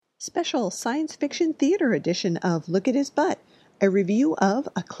Special science fiction theater edition of Look at His Butt, a review of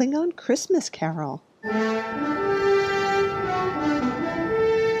A Klingon Christmas Carol.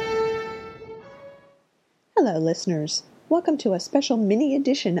 Hello, listeners. Welcome to a special mini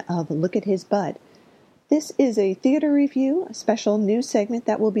edition of Look at His Butt. This is a theater review, a special news segment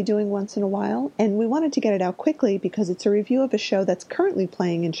that we'll be doing once in a while, and we wanted to get it out quickly because it's a review of a show that's currently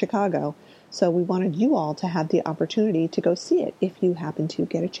playing in Chicago. So we wanted you all to have the opportunity to go see it if you happen to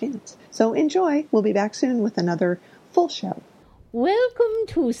get a chance. So enjoy. We'll be back soon with another full show. Welcome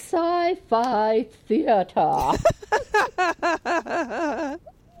to Sci-Fi Theater. Oh,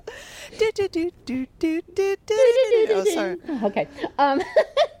 sorry. Okay.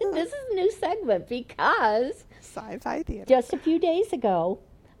 This is a new segment because Sci-Fi Theater. Just a few days ago,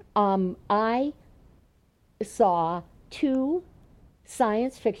 I saw two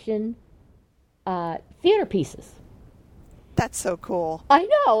science fiction theater pieces. That's so cool. I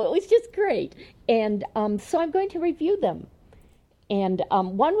know, it was just great. And so I'm going to review them. And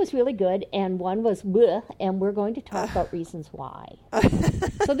one was really good, and one was bleh, and we're going to talk about reasons why.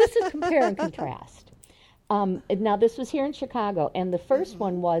 So this is compare and contrast. Now, this was here in Chicago, and the first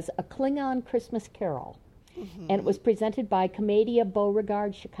one was A Klingon Christmas Carol. And it was presented by Commedia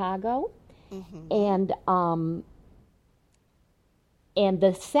Beauregard Chicago. And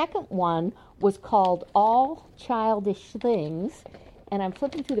the second one was called All Childish Things. And I'm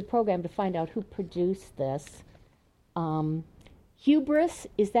flipping through the program to find out who produced this. Hubris,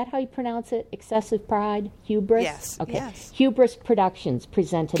 is that how you pronounce it? Excessive Pride? Hubris? Yes. Okay. Yes. Hubris Productions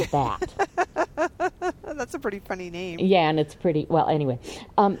presented that. That's a pretty funny name. Yeah, and it's pretty, well, anyway.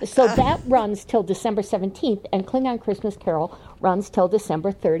 So that runs till December 17th, and Klingon Christmas Carol runs till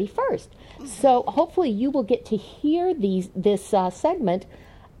December 31st. So hopefully you will get to hear this segment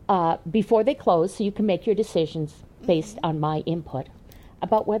before they close, so you can make your decisions based on my input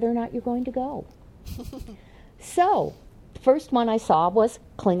about whether or not you're going to go. So, the first one I saw was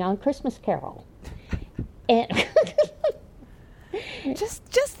Klingon Christmas Carol. And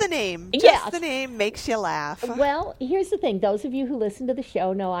just the name. Yes. Just the name makes you laugh. Well, here's the thing. Those of you who listen to the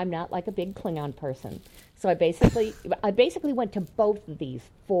show know I'm not like a big Klingon person. So I basically went to both of these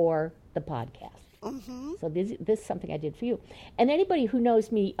for the podcast. So this is something I did for you. And anybody who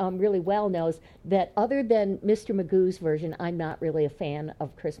knows me really well knows that other than Mr. Magoo's version, I'm not really a fan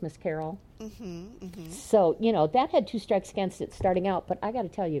of Christmas Carol. So, that had two strikes against it starting out. But I got to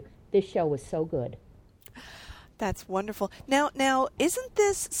tell you, this show was so good. That's wonderful. Now, isn't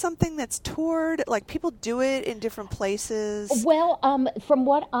this something that's toured? Like, people do it in different places? Well, from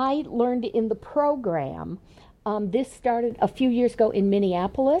what I learned in the program, this started a few years ago in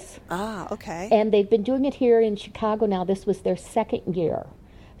Minneapolis. Ah, okay. And they've been doing it here in Chicago now. This was their second year.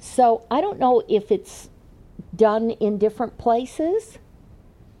 So I don't know if it's done in different places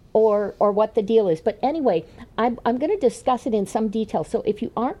or what the deal is. But anyway, I'm going to discuss it in some detail. So if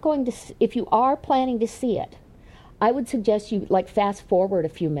you are planning to see it, I would suggest you fast forward a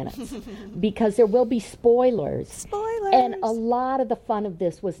few minutes because there will be spoilers. Spoilers. And a lot of the fun of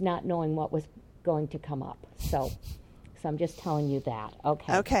this was not knowing what was going to come up. So I'm just telling you that.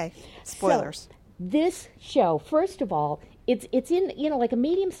 Okay. Okay. Spoilers. So, this show, first of all, it's in like a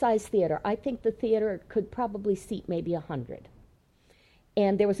medium-sized theater. I think the theater could probably seat maybe 100.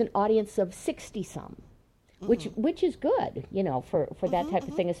 And there was an audience of 60-some. Which is good, for that type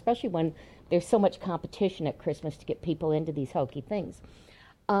of thing, especially when there's so much competition at Christmas to get people into these hokey things.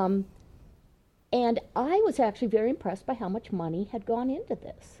 And I was actually very impressed by how much money had gone into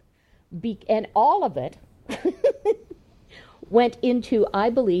this. And all of it went into,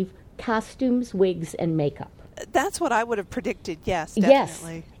 I believe, costumes, wigs, and makeup. That's what I would have predicted, yes,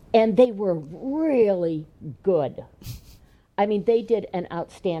 definitely. Yes, and they were really good. I mean, they did an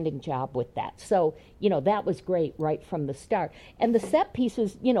outstanding job with that. So, that was great right from the start. And the set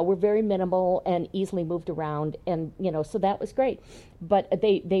pieces, were very minimal and easily moved around. And, so that was great. But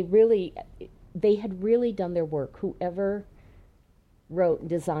they had really done their work. Whoever wrote and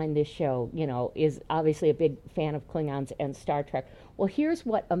designed this show, is obviously a big fan of Klingons and Star Trek. Well, here's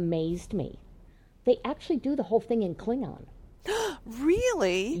what amazed me. They actually do the whole thing in Klingon.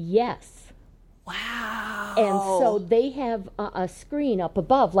 Really? Yes. Wow. And so they have a screen up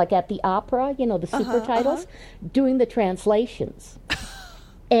above, like at the opera, the super titles, doing the translations.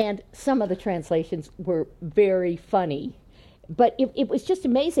 And some of the translations were very funny. But it was just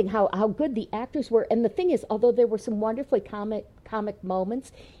amazing how good the actors were. And the thing is, although there were some wonderfully comic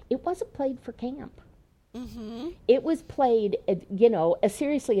moments, it wasn't played for camp. It was played, as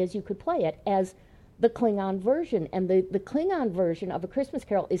seriously as you could play it, as the Klingon version. And the Klingon version of A Christmas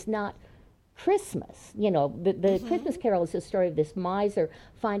Carol is not Christmas. The Christmas Carol is the story of this miser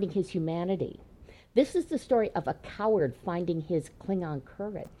finding his humanity. This is the story of a coward finding his Klingon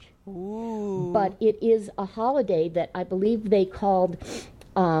courage. Ooh. But it is a holiday that I believe they called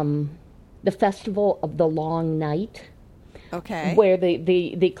the Festival of the Long Night. Okay. Where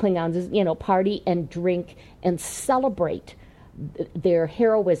the Klingons, party and drink and celebrate their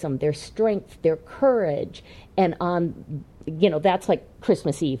heroism, their strength, their courage, and on, that's like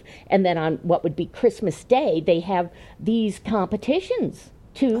Christmas Eve. And then on what would be Christmas Day, they have these competitions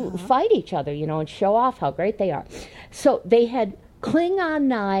to fight each other, and show off how great they are. So they had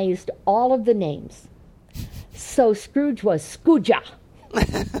Klingonized all of the names. So Scrooge was Scooja.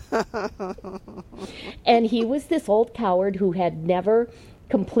 And he was this old coward who had never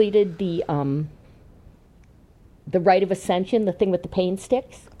completed the rite of ascension, the thing with the pain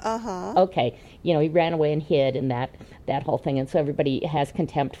sticks. Okay, he ran away and hid, and that whole thing, and so everybody has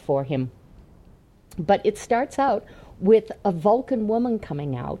contempt for him. But it starts out with a Vulcan woman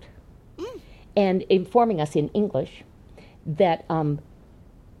coming out and informing us in English that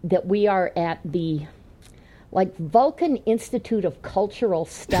that we are at the Vulcan Institute of Cultural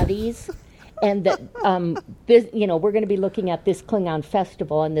Studies, and that this, we're going to be looking at this Klingon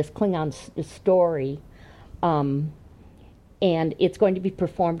festival and this Klingon story, and it's going to be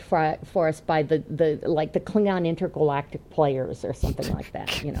performed for us by the Klingon Intergalactic Players or something like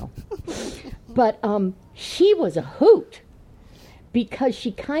that, But she was a hoot because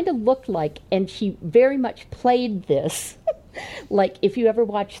she kind of looked like, and she very much played this. Like, if you ever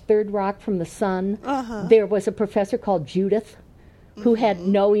watched Third Rock from the Sun, there was a professor called Judith who had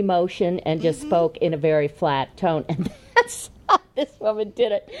no emotion and just spoke in a very flat tone. And that's how this woman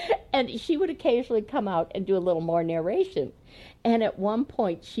did it. And she would occasionally come out and do a little more narration. And at one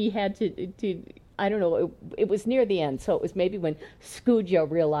point, she had to I don't know, it was near the end. So it was maybe when Scooja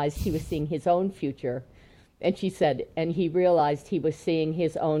realized he was seeing his own future. And she said, and he realized he was seeing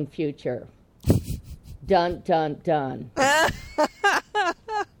his own future. Dun, dun, dun. So that's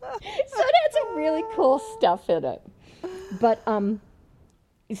some really cool stuff in it. But,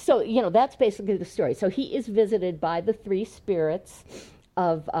 so, that's basically the story. So he is visited by the three spirits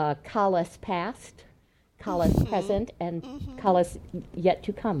of Kalas past, Kalas present, and Kalas yet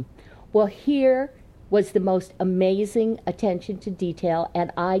to come. Well, here was the most amazing attention to detail,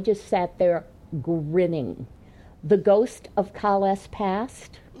 and I just sat there grinning. The ghost of Kalas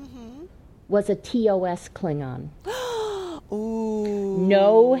past was a TOS Klingon. Ooh.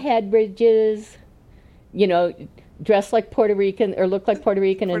 No head ridges, dressed like Puerto Rican, or looked like Puerto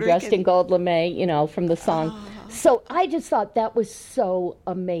Rican and dressed in gold lame, from the song. So I just thought that was so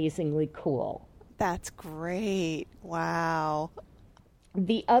amazingly cool. That's great. Wow.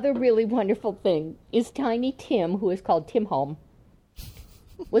 The other really wonderful thing is Tiny Tim, who is called Tim Home,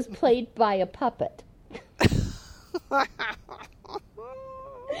 was played by a puppet.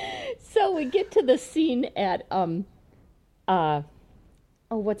 So we get to the scene at,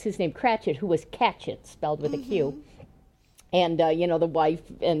 what's his name? Cratchit, who was Catchit, spelled with a Q. And, the wife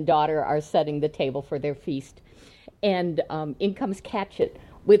and daughter are setting the table for their feast. And in comes Catchit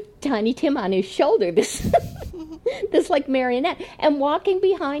with Tiny Tim on his shoulder, this like marionette. And walking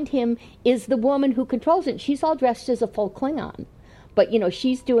behind him is the woman who controls it. She's all dressed as a full Klingon. But,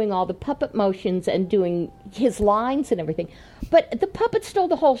 she's doing all the puppet motions and doing his lines and everything. But the puppet stole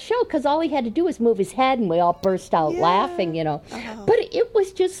the whole show because all he had to do was move his head and we all burst out laughing, But it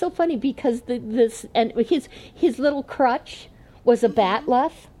was just so funny because his little crutch was a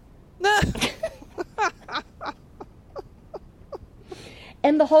batleth.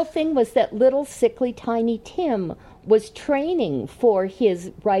 And the whole thing was that little sickly Tiny Tim was training for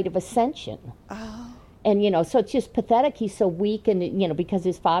his rite of ascension. Oh. And, so it's just pathetic. He's so weak and, because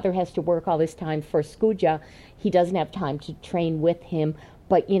his father has to work all this time for Scooja, he doesn't have time to train with him.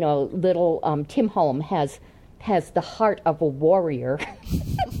 But, little Tim Home has the heart of a warrior.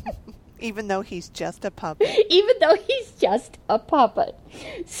 Even though he's just a puppet. Even though he's just a puppet.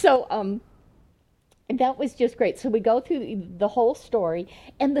 So, that was just great. So we go through the whole story.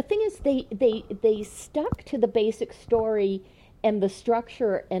 And the thing is, they stuck to the basic story and the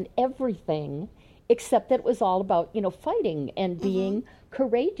structure and everything, except that it was all about, fighting and being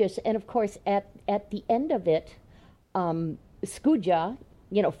courageous. And, of course, at the end of it, Scooja,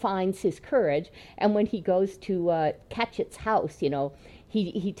 finds his courage. And when he goes to Catchit's house,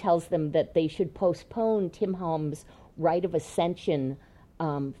 he tells them that they should postpone Tim Home's rite of ascension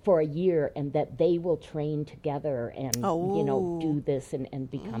for a year, and that they will train together and, do this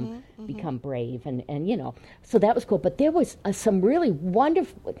and become brave. And so that was cool. But there was some really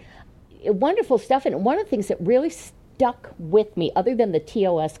wonderful stuff. And one of the things that really stuck with me, other than the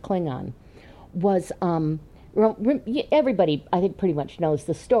TOS Klingon, was everybody, I think, pretty much knows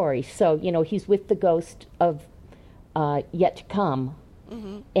the story. So, he's with the ghost of yet to come,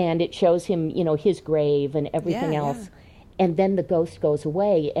 and it shows him, his grave and everything else. Yeah. And then the ghost goes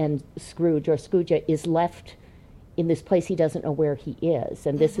away, and Scrooge or Scooja is left in this place he doesn't know where he is.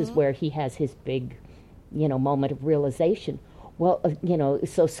 And this is where he has his big, moment of realization. Well,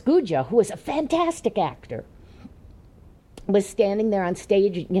 so Scooja, who is a fantastic actor, was standing there on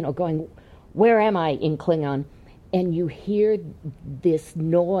stage, going, "Where am I?" in Klingon. And you hear this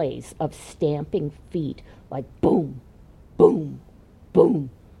noise of stamping feet, like boom, boom,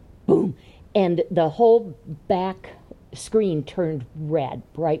 boom, boom. And the whole back screen turned red,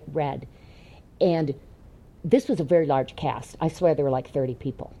 bright red. And this was a very large cast. I swear there were like 30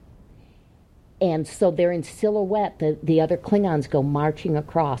 people. And so they're in silhouette. The other Klingons go marching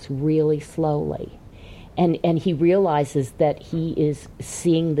across really slowly. And he realizes that he is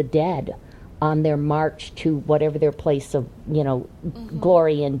seeing the dead on their march to whatever their place of,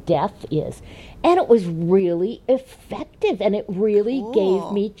 glory and death is. And it was really effective, and it really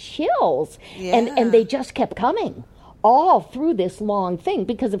gave me chills. Yeah. And they just kept coming all through this long thing,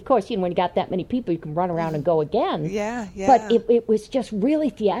 because, of course, when you got that many people, you can run around and go again. Yeah. But it was just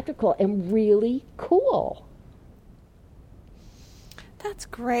really theatrical and really cool. That's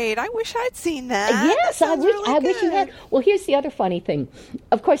great. I wish I'd seen that. Yes, that I wish you had. Well, here's the other funny thing.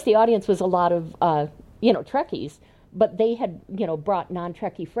 Of course, the audience was a lot of, Trekkies, but they had, brought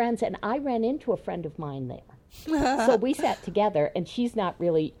non-Trekkie friends, and I ran into a friend of mine there. So we sat together, and she's not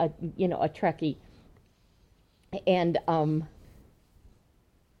really a Trekkie, and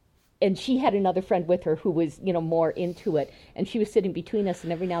she had another friend with her who was, more into it, and she was sitting between us,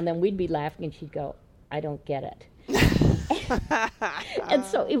 and every now and then we'd be laughing, and she'd go, "I don't get it." And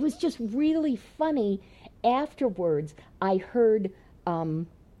so it was just really funny. Afterwards, I heard some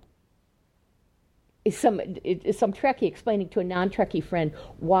Trekkie explaining to a non-Trekkie friend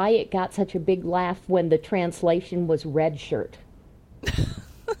why it got such a big laugh when the translation was red shirt.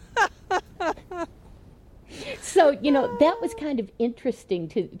 So, that was kind of interesting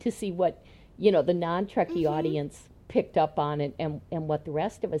to see what, the non-Trekkie audience picked up on it and what the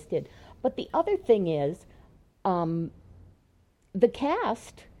rest of us did. But the other thing is, the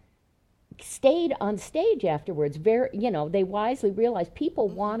cast stayed on stage afterwards. They wisely realized people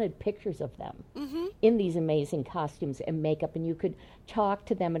wanted pictures of them in these amazing costumes and makeup, and you could talk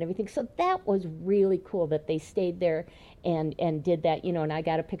to them and everything. So that was really cool that they stayed there and did that. And I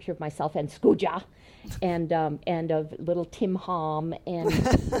got a picture of myself and Scooja, and of little Tim Hom, and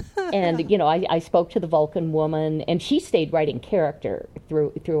I spoke to the Vulcan woman, and she stayed right in character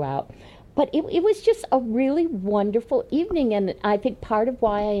throughout. But it was just a really wonderful evening, and I think part of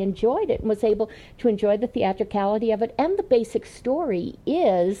why I enjoyed it and was able to enjoy the theatricality of it and the basic story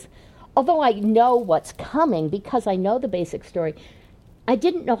is, although I know what's coming because I know the basic story, I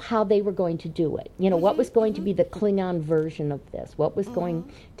didn't know how they were going to do it. What was going to be the Klingon version of this? What was going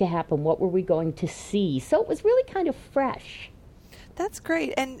to happen? What were we going to see? So it was really kind of fresh. That's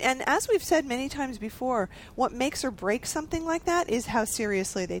great. And as we've said many times before, what makes or breaks something like that is how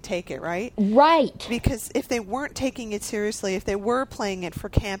seriously they take it, right? Right. Because if they weren't taking it seriously, if they were playing it for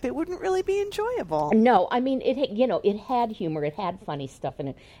camp, it wouldn't really be enjoyable. No, I mean, it had humor, it had funny stuff in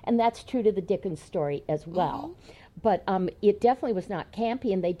it, and that's true to the Dickens story as well. But it definitely was not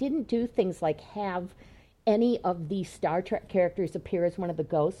campy, and they didn't do things like have any of the Star Trek characters appear as one of the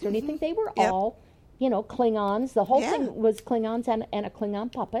ghosts or anything. They were all... Klingons. The whole thing was Klingons and a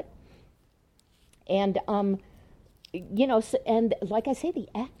Klingon puppet. And, and like I say, the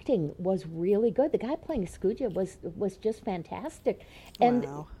acting was really good. The guy playing Scooja was just fantastic. And,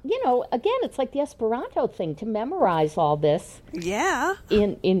 again, it's like the Esperanto thing, to memorize all this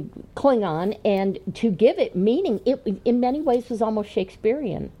in Klingon and to give it meaning. It, in many ways, was almost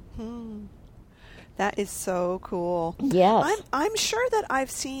Shakespearean. That is so cool. Yes. I'm sure that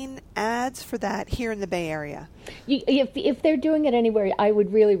I've seen ads for that here in the Bay Area. If they're doing it anywhere, I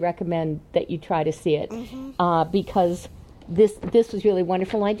would really recommend that you try to see it because this was really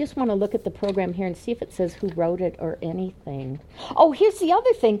wonderful. I just want to look at the program here and see if it says who wrote it or anything. Oh, here's the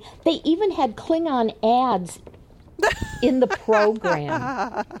other thing. They even had Klingon ads in the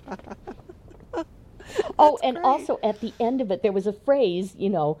program. And great. Also at the end of it, there was a phrase,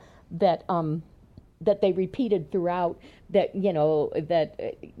 that they repeated throughout that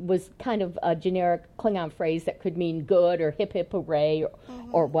was kind of a generic Klingon phrase that could mean good or hip hip hooray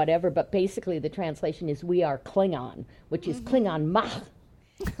or whatever, but basically the translation is "we are Klingon," which is Klingon mach.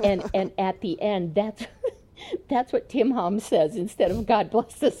 And at the end, that's what Tim Hom says instead of "God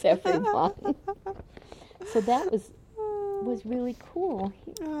bless us, everyone." So that was was really cool.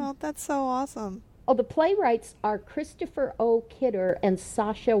 Oh, that's so awesome. Oh, the playwrights are Christopher O. Kidder and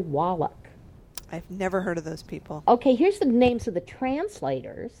Sasha Wallach. I've never heard of those people. Okay, here's the names of the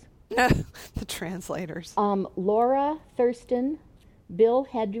translators. The translators. Laura Thurston, Bill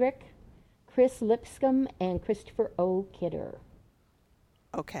Hedrick, Chris Lipscomb, and Christopher O. Kidder.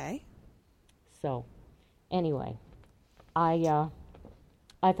 Okay. So, anyway, I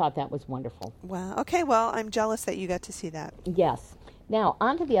thought that was wonderful. Wow. Okay, well, I'm jealous that you got to see that. Yes. Now,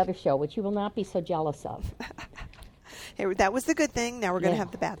 on to the other show, which you will not be so jealous of. Hey, that was the good thing. Now we're going to Yeah.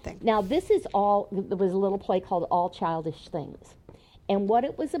 have the bad thing. Now, there was a little play called All Childish Things. And what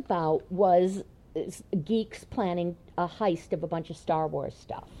it was about was geeks planning a heist of a bunch of Star Wars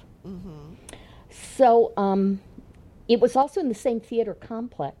stuff. Mm-hmm. So it was also in the same theater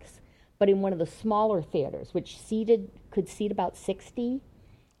complex, but in one of the smaller theaters, which could seat about 60,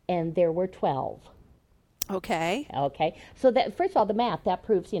 and there were 12. Okay. Okay. So that, first of all, the math, that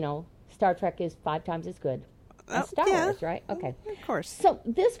proves, Star Trek is 5 times as good as Star Wars, right? Okay. Of course. So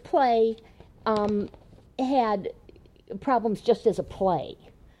this play had problems just as a play.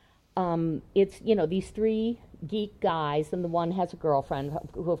 It's, these 3 geek guys, and the one has a girlfriend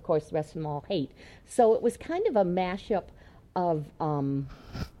who, of course, the rest of them all hate. So it was kind of a mashup of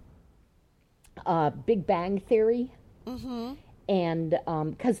Big Bang Theory. Mm-hmm. And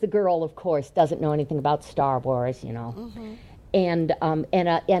because the girl, of course, doesn't know anything about Star Wars, Mm-hmm. And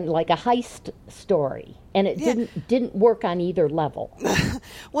like a heist story, and it didn't work on either level.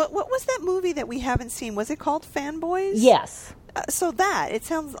 What was that movie that we haven't seen? Was it called Fanboys? Yes. So it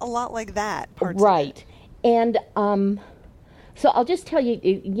sounds a lot like that. Parts right. And so I'll just tell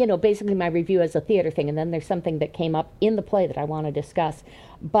you, basically my review as a theater thing, and then there's something that came up in the play that I want to discuss.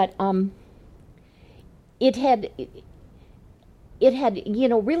 But it had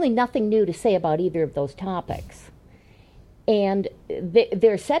really nothing new to say about either of those topics. And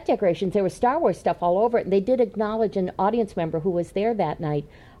their set decorations, there was Star Wars stuff all over it. And they did acknowledge an audience member who was there that night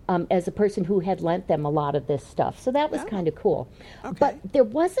as a person who had lent them a lot of this stuff. So that was kind of cool. Okay. But there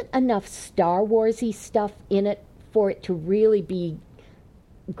wasn't enough Star Wars-y stuff in it for it to really be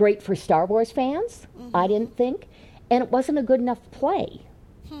great for Star Wars fans, I didn't think. And it wasn't a good enough play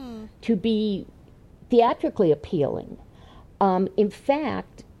to be theatrically appealing. In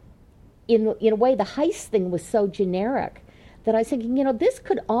fact, in a way, the heist thing was so generic that I was thinking, this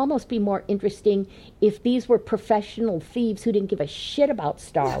could almost be more interesting if these were professional thieves who didn't give a shit about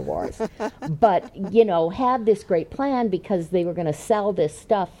Star Wars, but, had this great plan because they were going to sell this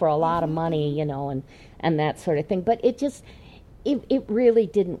stuff for a lot of money, and that sort of thing. But it really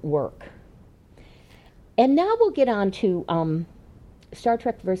didn't work. And now we'll get on to Star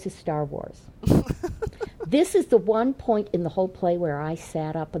Trek versus Star Wars. This is the one point in the whole play where I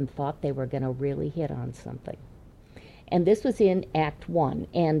sat up and thought they were going to really hit on something. And this was in Act 1.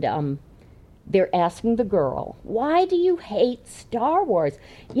 And they're asking the girl, why do you hate Star Wars?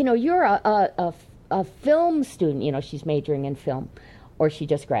 You're a film student. She's majoring in film. Or she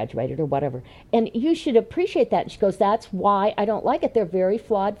just graduated or whatever. And you should appreciate that. And she goes, that's why I don't like it. They're very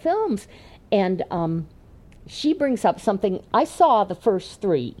flawed films. And she brings up something. I saw the first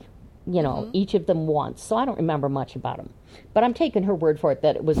 3. Each of them once. So I don't remember much about them. But I'm taking her word for it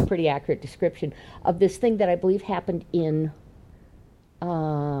that it was a pretty accurate description of this thing that I believe happened in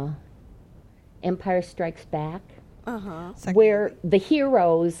Empire Strikes Back, where the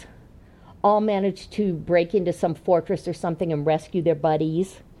heroes all managed to break into some fortress or something and rescue their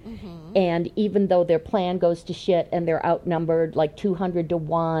buddies. Mm-hmm. And even though their plan goes to shit and they're outnumbered like 200 to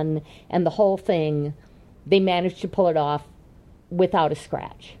 1 and the whole thing, they managed to pull it off without a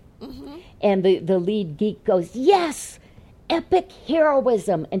scratch. Mm-hmm. And the lead geek goes, yes, epic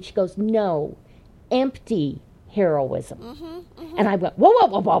heroism. And she goes, no, empty heroism. Mm-hmm, mm-hmm. And I went, whoa,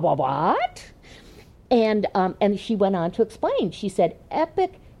 what? And she went on to explain. She said,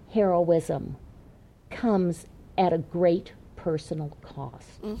 epic heroism comes at a great personal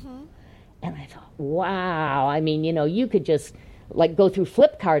cost. Mm-hmm. And I thought, wow. I mean, you could just go through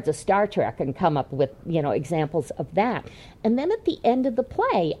flip cards of Star Trek and come up with, examples of that. And then at the end of the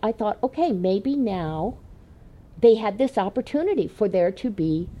play, I thought, okay, maybe now they had this opportunity for there to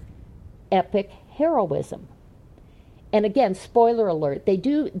be epic heroism. And again, spoiler alert, they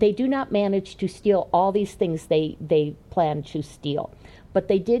do not manage to steal all these things they plan to steal. But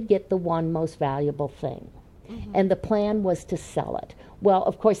they did get the one most valuable thing. Mm-hmm. And the plan was to sell it. Well,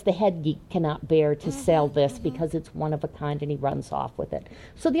 of course, the head geek cannot bear to sell this because it's one of a kind and he runs off with it.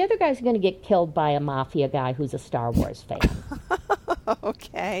 So the other guys are going to get killed by a mafia guy who's a Star Wars fan.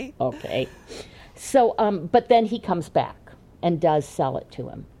 Okay. So, but then he comes back and does sell it to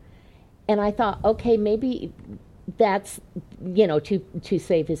him. And I thought, okay, maybe that's, to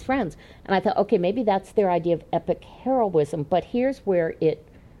save his friends. And I thought, okay, maybe that's their idea of epic heroism. But here's where it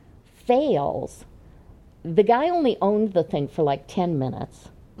fails. The guy only owned the thing for like 10 minutes.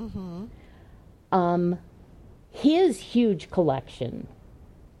 His huge collection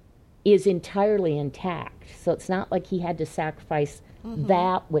is entirely intact. So it's not like he had to sacrifice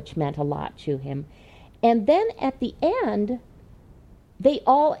that, which meant a lot to him. And then at the end, they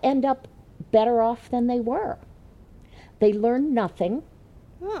all end up better off than they were. They learn nothing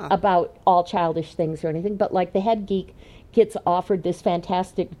about all childish things or anything, but like the head geek gets offered this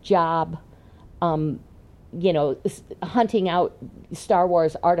fantastic job, hunting out Star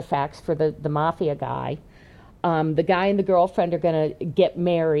Wars artifacts for the mafia guy. The guy and the girlfriend are going to get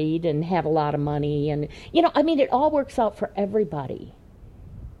married and have a lot of money. And, it all works out for everybody.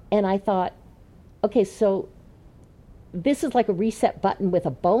 And I thought, okay, so this is like a reset button with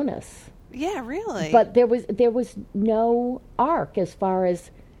a bonus. Yeah, really. But there was no arc as far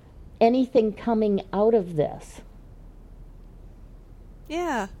as anything coming out of this.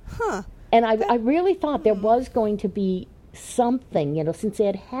 Yeah, huh. And I really thought there was going to be something, since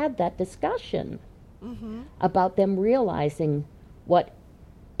they had that discussion about them realizing what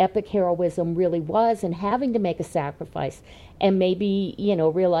epic heroism really was and having to make a sacrifice, and maybe,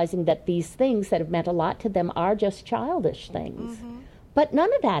 realizing that these things that have meant a lot to them are just childish things. But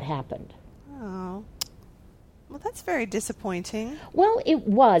none of that happened. Oh. Well, that's very disappointing. Well, it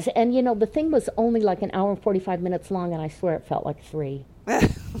was. And, the thing was only like an hour and 45 minutes long, and I swear it felt like 3.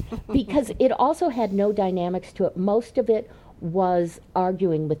 Because it also had no dynamics to it. Most of it was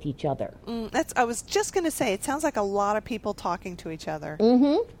arguing with each other. I was just going to say, it sounds like a lot of people talking to each other.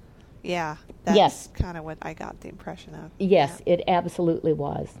 Yeah, that's kind of what I got the impression of. Yes, it absolutely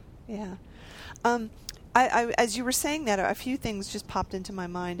was. Yeah. I as you were saying that, a few things just popped into my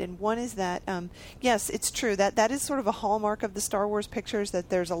mind, and one is that, yes, it's true that is sort of a hallmark of the Star Wars pictures, that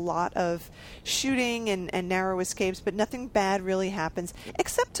there's a lot of shooting and narrow escapes, but nothing bad really happens,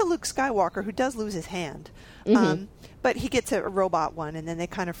 except to Luke Skywalker, who does lose his hand. But he gets a robot one, and then they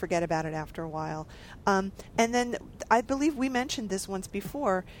kind of forget about it after a while. And then I believe we mentioned this once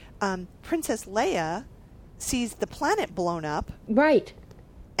before, Princess Leia sees the planet blown up. Right.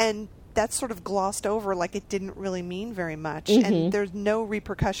 And that's sort of glossed over like it didn't really mean very much. And there's no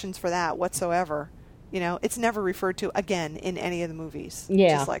repercussions for that whatsoever. It's never referred to again in any of the movies.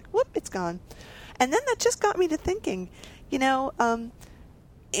 Yeah. Just like, whoop, it's gone. And then that just got me to thinking,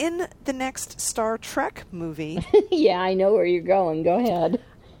 in the next Star Trek movie... Yeah, I know where you're going. Go ahead.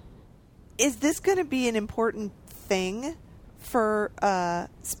 Is this going to be an important thing for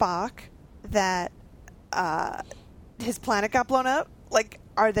Spock, that his planet got blown up? Like,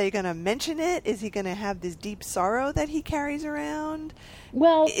 are they going to mention it? Is he going to have this deep sorrow that he carries around?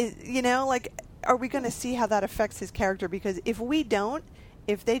 Well... are we going to see how that affects his character? Because if we don't,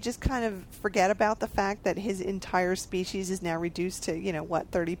 if they just kind of forget about the fact that his entire species is now reduced to,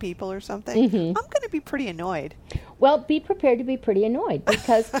 30 people or something, I'm going to be pretty annoyed. Well, be prepared to be pretty annoyed,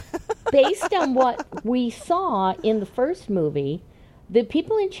 because based on what we saw in the first movie, the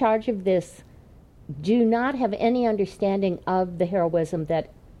people in charge of this do not have any understanding of the heroism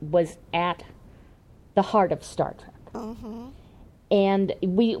that was at the heart of Star Trek. And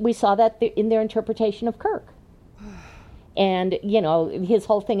we saw that in their interpretation of Kirk. And, his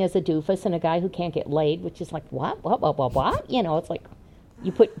whole thing is a doofus and a guy who can't get laid, which is like, what? It's like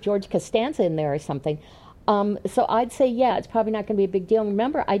you put George Costanza in there or something. So I'd say, yeah, it's probably not going to be a big deal. And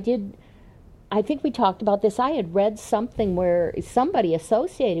remember, I think we talked about this. I had read something where somebody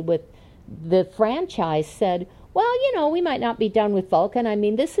associated with the franchise said, well, we might not be done with Vulcan. I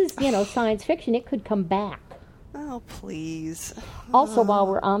mean, this is, science fiction. It could come back. Oh, please. Also, while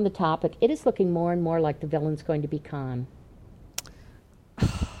we're on the topic, it is looking more and more like the villain's going to be Khan.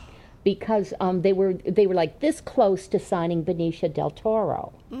 Because they were like this close to signing Benicio del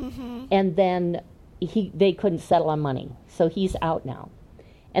Toro. And then they couldn't settle on money. So he's out now.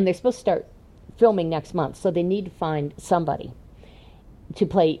 And they're supposed to start filming next month. So they need to find somebody to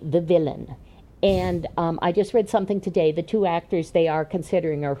play the villain. And I just read something today. The 2 actors they are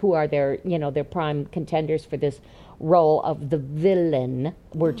considering, or who are their prime contenders for this role of the villain,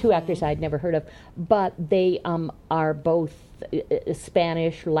 were 2 actors I'd never heard of, but they are both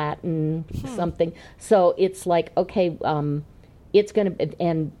Spanish, Latin, something. So it's like, okay, it's going to,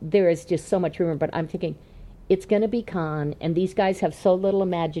 and there is just so much rumor, but I'm thinking it's going to be Khan, and these guys have so little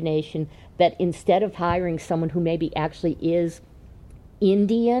imagination that instead of hiring someone who maybe actually is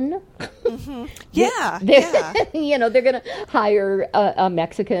Indian. Yeah. They're going to hire a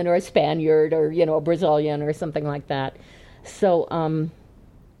Mexican or a Spaniard or, a Brazilian or something like that. So,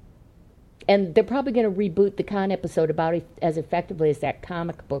 And they're probably going to reboot the Khan episode about it as effectively as that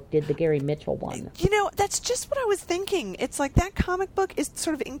comic book did the Gary Mitchell one. You know, that's just what I was thinking. It's like that comic book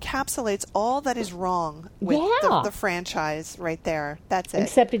sort of encapsulates all that is wrong with the franchise right there. That's it.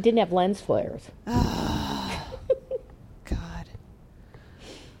 Except it didn't have lens flares. God.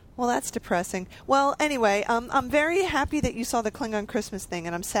 Well, that's depressing. Well, anyway, I'm very happy that you saw the Klingon Christmas thing,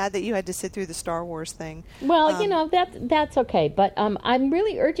 and I'm sad that you had to sit through the Star Wars thing. Well, that's okay. But I'm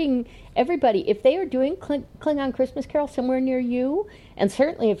really urging everybody, if they are doing Klingon Christmas Carol somewhere near you, and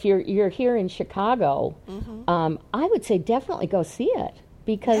certainly if you're here in Chicago, I would say definitely go see it,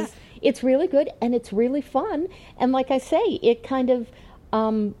 because it's really good and it's really fun. And like I say, it kind of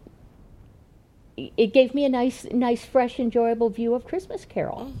it gave me a nice, fresh, enjoyable view of Christmas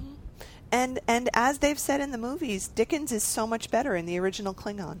Carol. And as they've said in the movies, Dickens is so much better in the original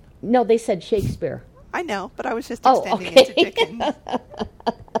Klingon. No, they said Shakespeare. I know, but I was just extending it to Dickens.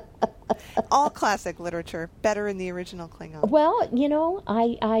 All classic literature, better in the original Klingon. Well,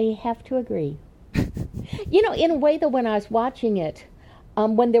 I have to agree. In a way, though, when I was watching it,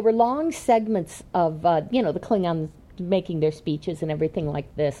 when there were long segments of, the Klingons making their speeches and everything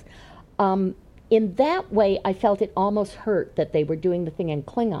like this, in that way, I felt it almost hurt that they were doing the thing in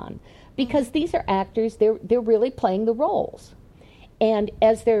Klingon, because these are actors; they're really playing the roles, and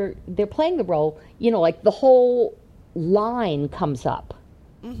as they're playing the role, like the whole line comes up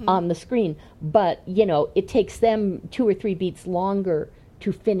on the screen, but it takes them 2 or 3 beats longer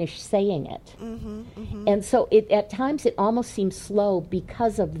to finish saying it, and so at times it almost seems slow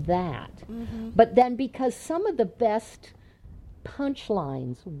because of that. But then because some of the best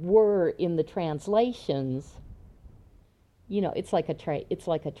punchlines were in the translations, it's like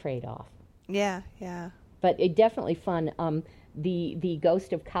a trade-off. Yeah. But it definitely fun. The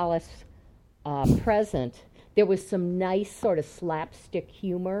Ghost of Kahless present, there was some nice sort of slapstick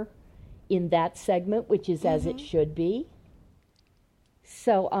humor in that segment, which is as it should be.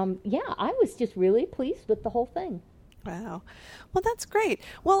 So I was just really pleased with the whole thing. Wow. Well, that's great.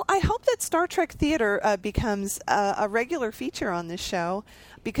 Well, I hope that Star Trek Theater becomes a regular feature on this show,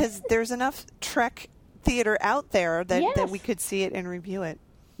 because there's enough Trek theater out there that we could see it and review it.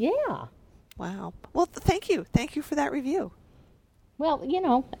 Yeah. Wow. Well, thank you. Thank you for that review. Well,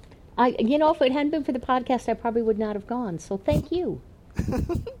 if it hadn't been for the podcast, I probably would not have gone. So thank you.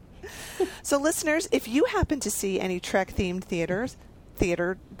 So, listeners, if you happen to see any Trek-themed theater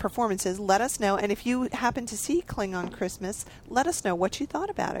performances, let us know. And if you happen to see Klingon Christmas, let us know what you thought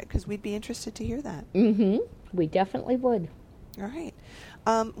about it, because we'd be interested to hear that. We definitely would. All right.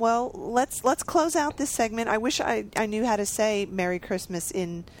 Well, let's close out this segment. I wish I knew how to say Merry Christmas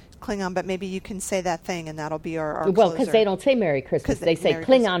in Klingon, but maybe you can say that thing, and that'll be our well, closer. because they don't say Merry Christmas. They say Merry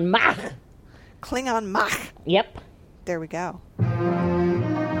Klingon Mach. Klingon Mach. Yep. There we go.